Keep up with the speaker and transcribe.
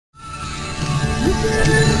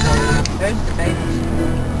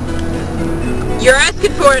You're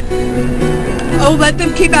asking for it. Oh, let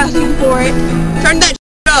them keep asking for it. Turn that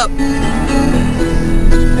up.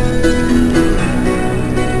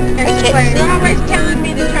 They're always telling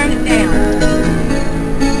me to turn it down.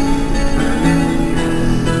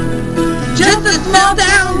 Just a small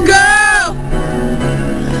town girl,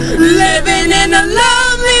 living in a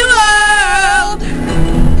lonely world.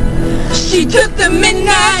 She took the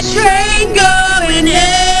midnight train going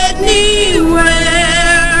anywhere.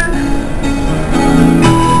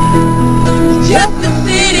 Just a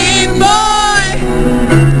city boy,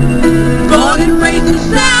 born and raised in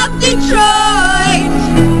South Detroit.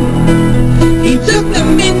 He took the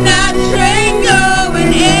midnight train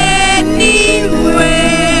going anywhere.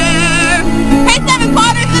 Hey, 7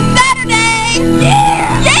 Potters, it's Saturday!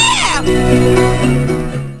 Yeah! Yeah!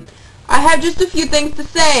 I have just a few things to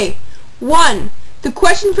say. 1. The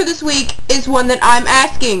question for this week is one that I'm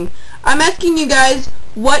asking. I'm asking you guys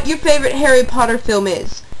what your favorite Harry Potter film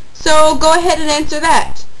is. So go ahead and answer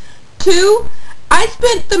that. 2. I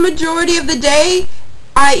spent the majority of the day,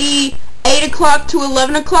 i.e. 8 o'clock to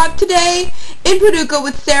 11 o'clock today, in Paducah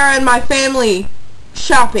with Sarah and my family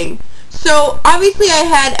shopping. So obviously I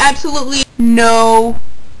had absolutely no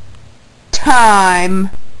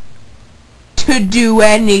time to do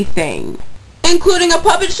anything, including a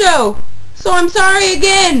puppet show. So I'm sorry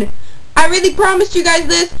again. I really promised you guys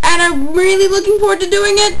this, and I'm really looking forward to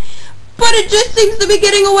doing it, but it just seems to be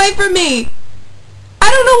getting away from me.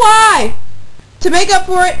 I don't know why. To make up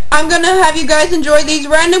for it, I'm gonna have you guys enjoy these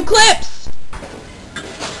random clips.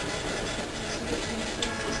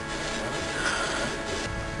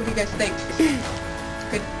 What do you guys think?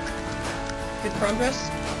 Good prom dress?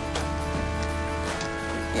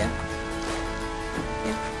 Yeah?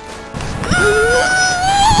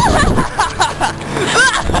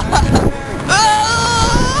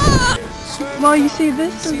 Well, you see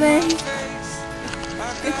this today?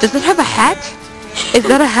 Does it have a hat? Is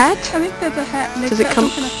that a hat? I think that's a hat. Does it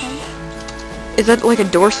come... Is that like a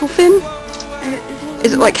dorsal fin?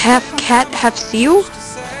 Is it like half cat, half seal?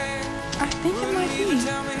 I think it might be.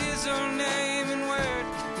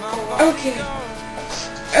 Okay.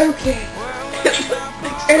 Okay.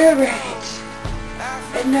 Alright.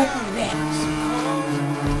 Enough of that.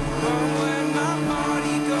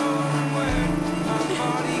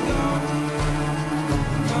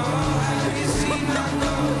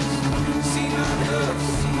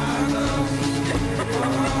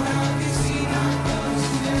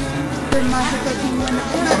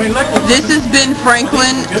 This has been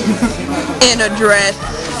Franklin in a dress.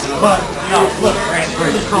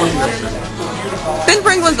 Ben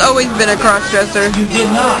Franklin's always been a cross-dresser. You did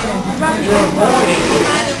not.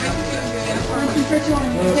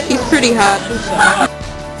 He's pretty hot.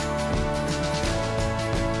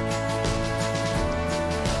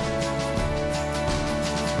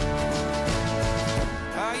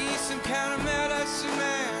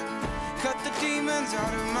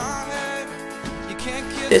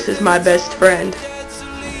 This is my best friend.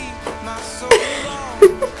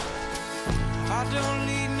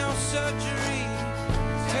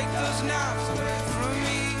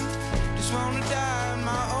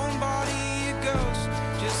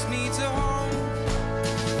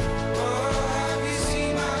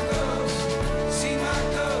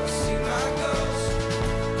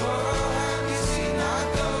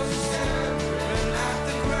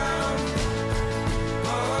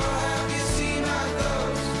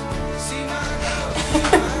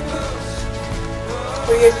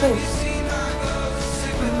 What do you guys think?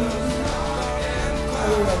 I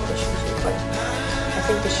really like the shoes. I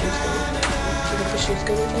think the shoes go with it. Do you think the shoes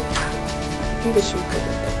go with it? I think the shoes go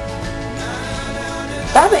with it.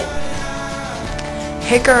 Stop it!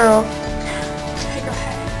 Hey girl. Take a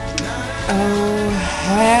hat. Oh,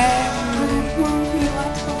 hey. You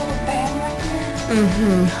like the little band right there?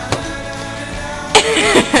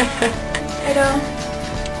 Hello.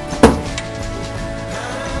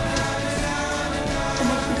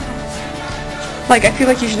 Like, I feel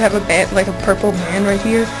like you should have a band, like a purple band right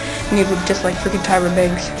here, and you would just like freaking Tyra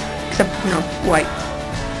Banks, except, you know, white.